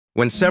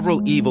When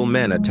several evil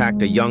men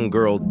attacked a young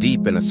girl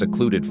deep in a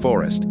secluded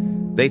forest,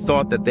 they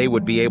thought that they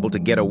would be able to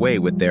get away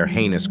with their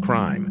heinous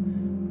crime.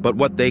 But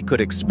what they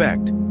could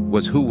expect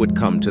was who would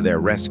come to their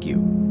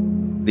rescue.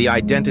 The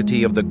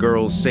identity of the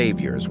girl's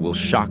saviors will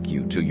shock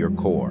you to your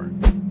core.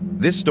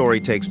 This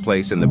story takes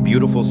place in the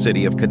beautiful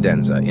city of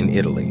Cadenza in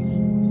Italy.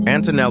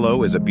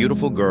 Antonello is a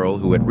beautiful girl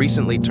who had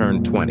recently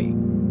turned 20.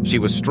 She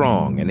was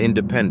strong and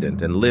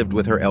independent and lived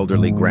with her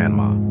elderly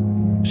grandma.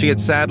 She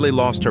had sadly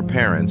lost her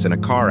parents in a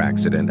car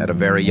accident at a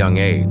very young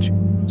age,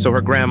 so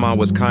her grandma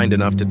was kind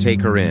enough to take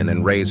her in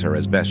and raise her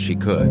as best she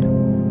could.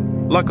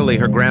 Luckily,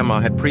 her grandma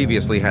had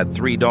previously had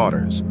 3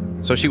 daughters,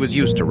 so she was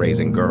used to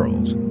raising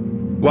girls.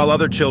 While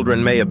other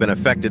children may have been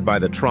affected by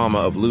the trauma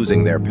of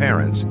losing their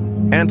parents,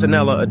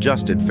 Antonella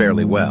adjusted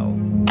fairly well.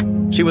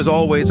 She was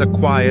always a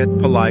quiet,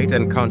 polite,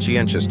 and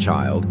conscientious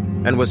child,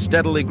 and was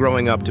steadily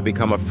growing up to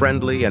become a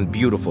friendly and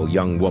beautiful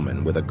young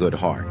woman with a good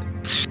heart.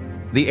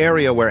 The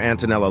area where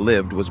Antonella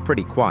lived was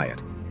pretty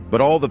quiet, but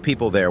all the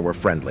people there were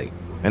friendly,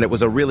 and it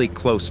was a really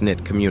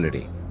close-knit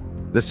community.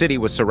 The city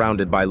was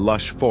surrounded by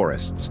lush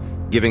forests,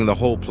 giving the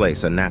whole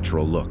place a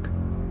natural look.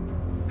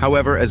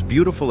 However, as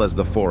beautiful as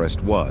the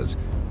forest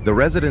was, the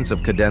residents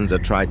of Cadenza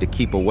tried to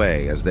keep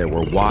away as there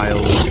were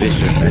wild,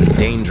 vicious, and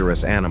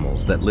dangerous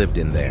animals that lived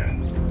in there.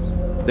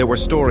 There were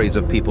stories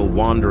of people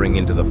wandering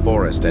into the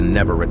forest and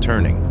never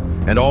returning,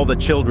 and all the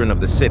children of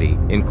the city,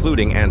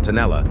 including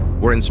Antonella,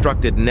 were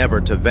instructed never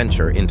to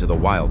venture into the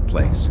wild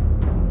place.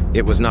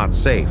 It was not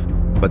safe,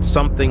 but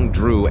something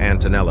drew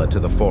Antonella to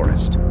the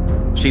forest.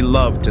 She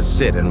loved to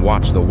sit and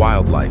watch the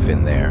wildlife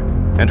in there,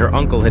 and her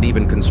uncle had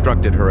even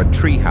constructed her a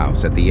tree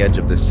house at the edge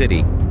of the city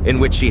in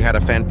which she had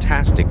a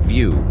fantastic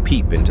view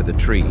peep into the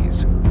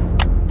trees.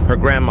 Her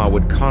grandma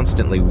would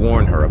constantly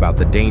warn her about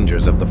the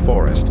dangers of the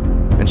forest,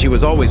 and she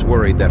was always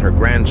worried that her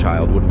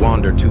grandchild would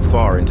wander too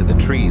far into the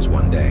trees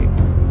one day.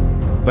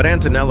 But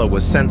Antonella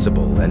was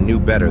sensible and knew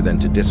better than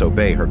to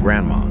disobey her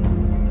grandma.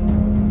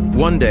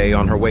 One day,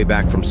 on her way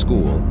back from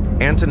school,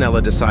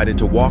 Antonella decided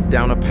to walk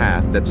down a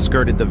path that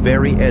skirted the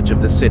very edge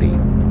of the city,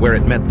 where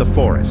it met the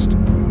forest.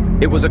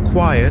 It was a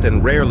quiet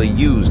and rarely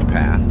used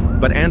path,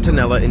 but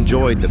Antonella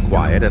enjoyed the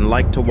quiet and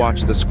liked to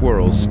watch the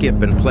squirrels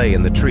skip and play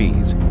in the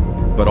trees.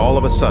 But all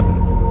of a sudden,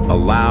 a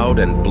loud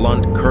and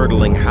blunt,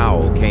 curdling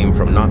howl came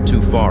from not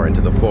too far into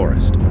the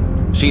forest.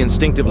 She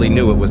instinctively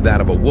knew it was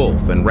that of a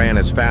wolf and ran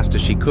as fast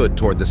as she could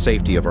toward the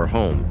safety of her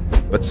home,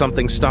 but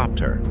something stopped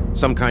her,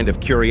 some kind of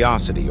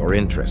curiosity or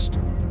interest.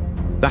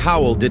 The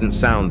howl didn't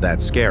sound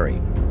that scary,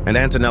 and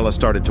Antonella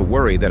started to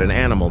worry that an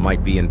animal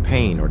might be in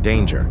pain or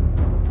danger.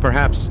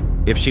 Perhaps,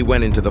 if she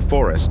went into the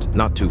forest,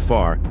 not too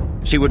far,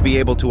 she would be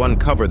able to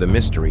uncover the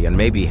mystery and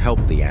maybe help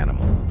the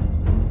animal.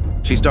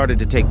 She started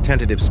to take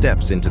tentative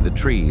steps into the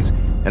trees,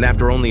 and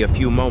after only a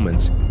few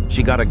moments,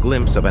 she got a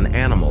glimpse of an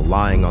animal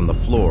lying on the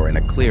floor in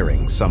a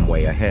clearing some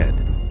way ahead.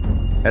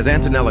 As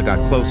Antonella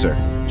got closer,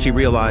 she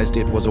realized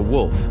it was a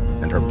wolf,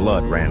 and her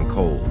blood ran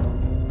cold.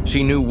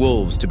 She knew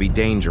wolves to be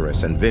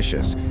dangerous and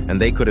vicious, and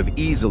they could have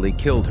easily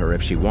killed her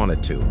if she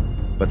wanted to,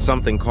 but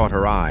something caught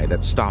her eye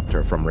that stopped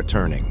her from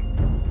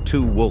returning.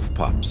 2 wolf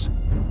pups.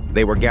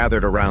 They were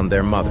gathered around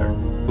their mother,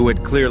 who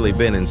had clearly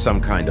been in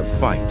some kind of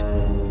fight.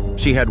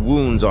 She had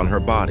wounds on her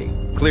body,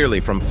 clearly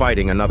from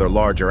fighting another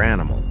larger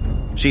animal.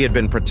 She had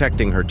been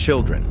protecting her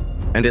children,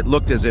 and it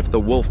looked as if the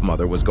wolf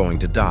mother was going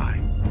to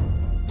die.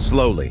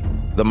 Slowly,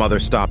 the mother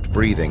stopped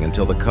breathing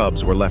until the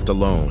cubs were left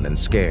alone and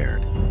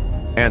scared.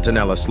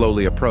 Antonella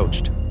slowly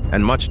approached,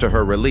 and much to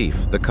her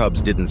relief, the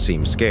cubs didn't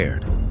seem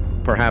scared.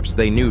 Perhaps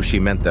they knew she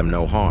meant them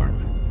no harm.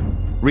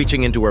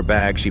 Reaching into her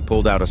bag, she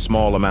pulled out a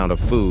small amount of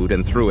food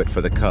and threw it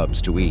for the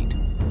cubs to eat.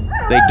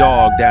 They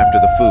dogged after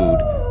the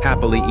food,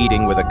 happily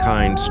eating with a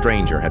kind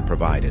stranger had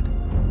provided.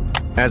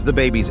 As the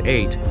babies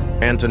ate,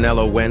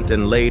 Antonella went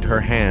and laid her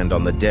hand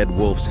on the dead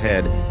wolf's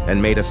head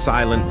and made a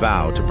silent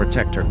vow to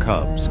protect her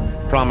cubs,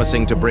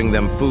 promising to bring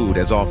them food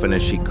as often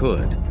as she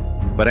could.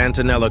 But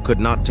Antonella could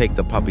not take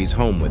the puppies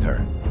home with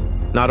her.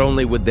 Not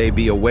only would they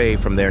be away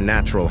from their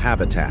natural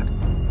habitat,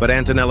 but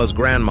Antonella's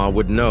grandma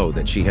would know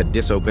that she had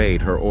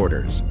disobeyed her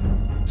orders.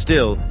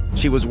 Still,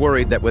 she was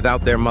worried that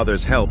without their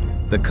mother's help,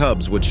 the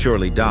cubs would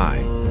surely die,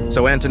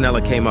 so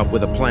Antonella came up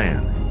with a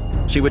plan.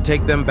 She would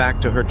take them back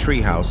to her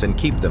treehouse and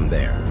keep them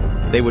there.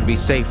 They would be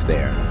safe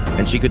there,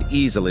 and she could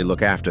easily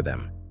look after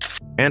them.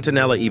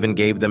 Antonella even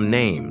gave them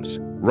names,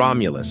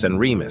 Romulus and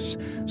Remus,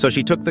 so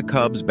she took the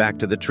cubs back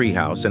to the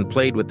treehouse and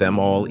played with them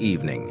all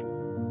evening.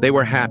 They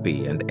were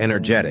happy and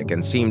energetic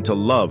and seemed to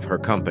love her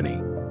company.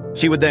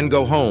 She would then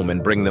go home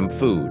and bring them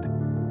food.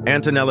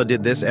 Antonella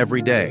did this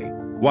every day,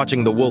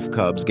 watching the wolf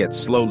cubs get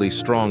slowly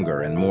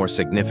stronger and more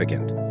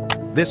significant.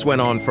 This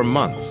went on for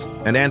months,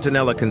 and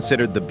Antonella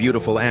considered the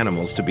beautiful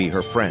animals to be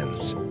her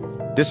friends.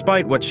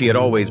 Despite what she had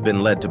always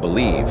been led to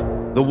believe,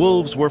 the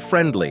wolves were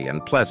friendly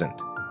and pleasant.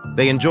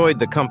 They enjoyed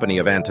the company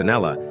of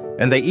Antonella,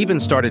 and they even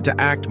started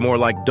to act more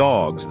like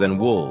dogs than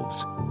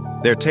wolves.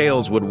 Their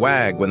tails would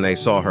wag when they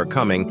saw her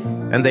coming,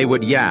 and they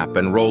would yap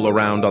and roll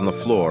around on the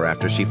floor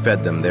after she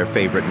fed them their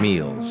favorite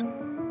meals.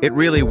 It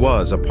really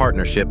was a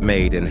partnership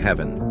made in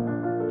heaven.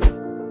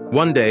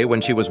 One day,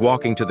 when she was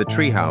walking to the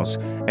treehouse,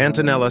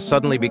 Antonella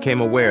suddenly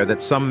became aware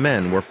that some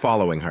men were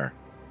following her.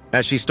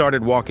 As she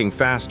started walking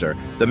faster,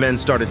 the men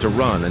started to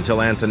run until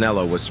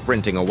Antonella was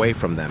sprinting away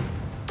from them.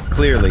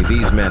 Clearly,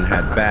 these men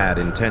had bad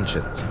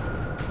intentions.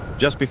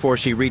 Just before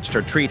she reached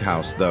her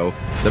treehouse, though,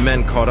 the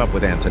men caught up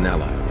with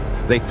Antonella.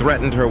 They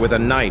threatened her with a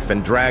knife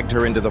and dragged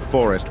her into the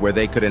forest where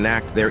they could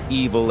enact their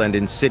evil and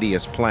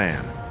insidious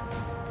plan.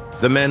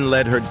 The men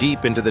led her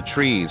deep into the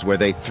trees where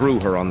they threw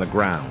her on the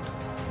ground.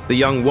 The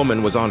young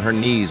woman was on her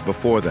knees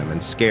before them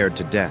and scared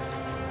to death.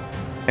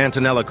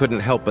 Antonella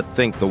couldn't help but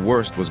think the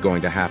worst was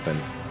going to happen,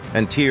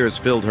 and tears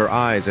filled her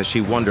eyes as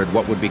she wondered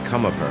what would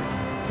become of her,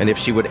 and if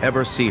she would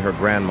ever see her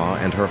grandma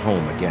and her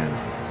home again.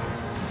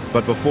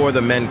 But before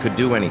the men could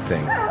do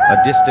anything,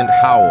 a distant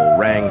howl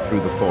rang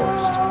through the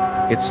forest.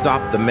 It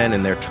stopped the men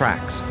in their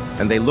tracks,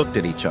 and they looked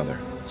at each other,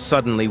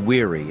 suddenly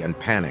weary and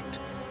panicked.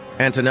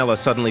 Antonella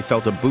suddenly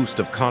felt a boost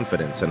of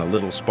confidence and a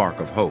little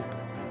spark of hope.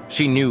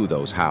 She knew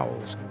those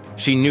howls.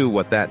 She knew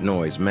what that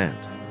noise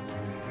meant.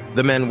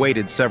 The men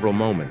waited several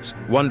moments,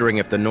 wondering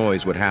if the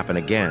noise would happen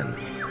again,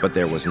 but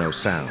there was no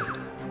sound.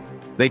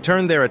 They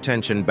turned their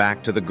attention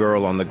back to the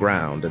girl on the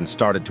ground and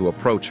started to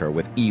approach her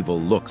with evil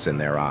looks in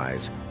their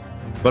eyes.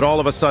 But all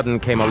of a sudden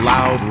came a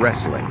loud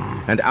wrestling,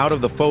 and out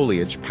of the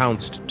foliage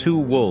pounced two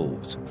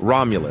wolves,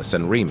 Romulus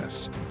and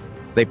Remus.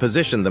 They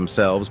positioned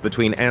themselves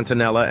between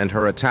Antonella and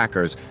her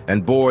attackers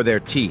and bore their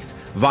teeth,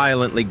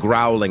 violently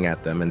growling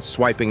at them and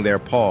swiping their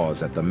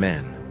paws at the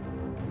men.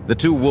 The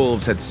two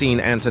wolves had seen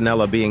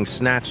Antonella being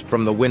snatched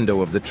from the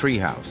window of the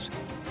treehouse.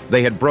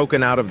 They had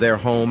broken out of their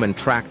home and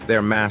tracked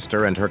their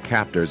master and her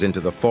captors into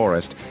the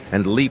forest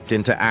and leaped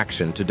into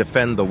action to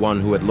defend the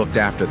one who had looked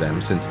after them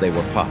since they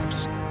were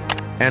pups.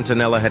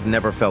 Antonella had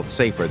never felt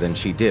safer than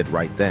she did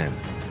right then.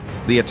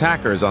 The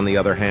attackers, on the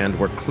other hand,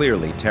 were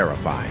clearly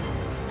terrified.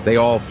 They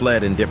all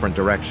fled in different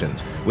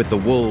directions, with the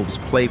wolves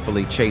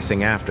playfully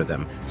chasing after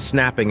them,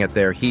 snapping at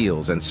their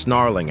heels and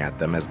snarling at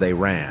them as they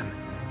ran.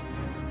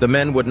 The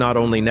men would not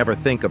only never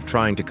think of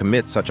trying to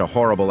commit such a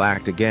horrible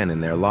act again in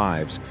their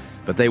lives,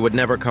 but they would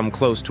never come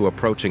close to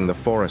approaching the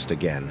forest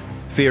again,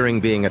 fearing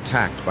being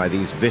attacked by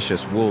these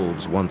vicious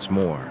wolves once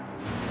more.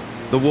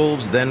 The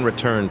wolves then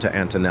returned to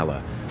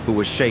Antonella, who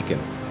was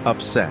shaken,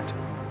 upset,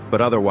 but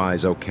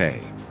otherwise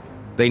okay.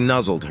 They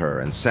nuzzled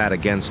her and sat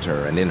against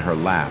her and in her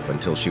lap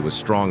until she was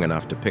strong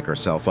enough to pick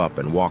herself up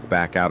and walk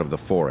back out of the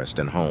forest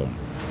and home.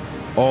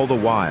 All the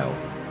while,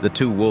 the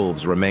two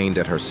wolves remained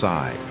at her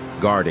side,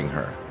 guarding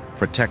her,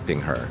 protecting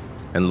her,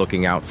 and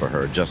looking out for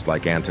her just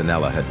like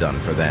Antonella had done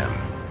for them.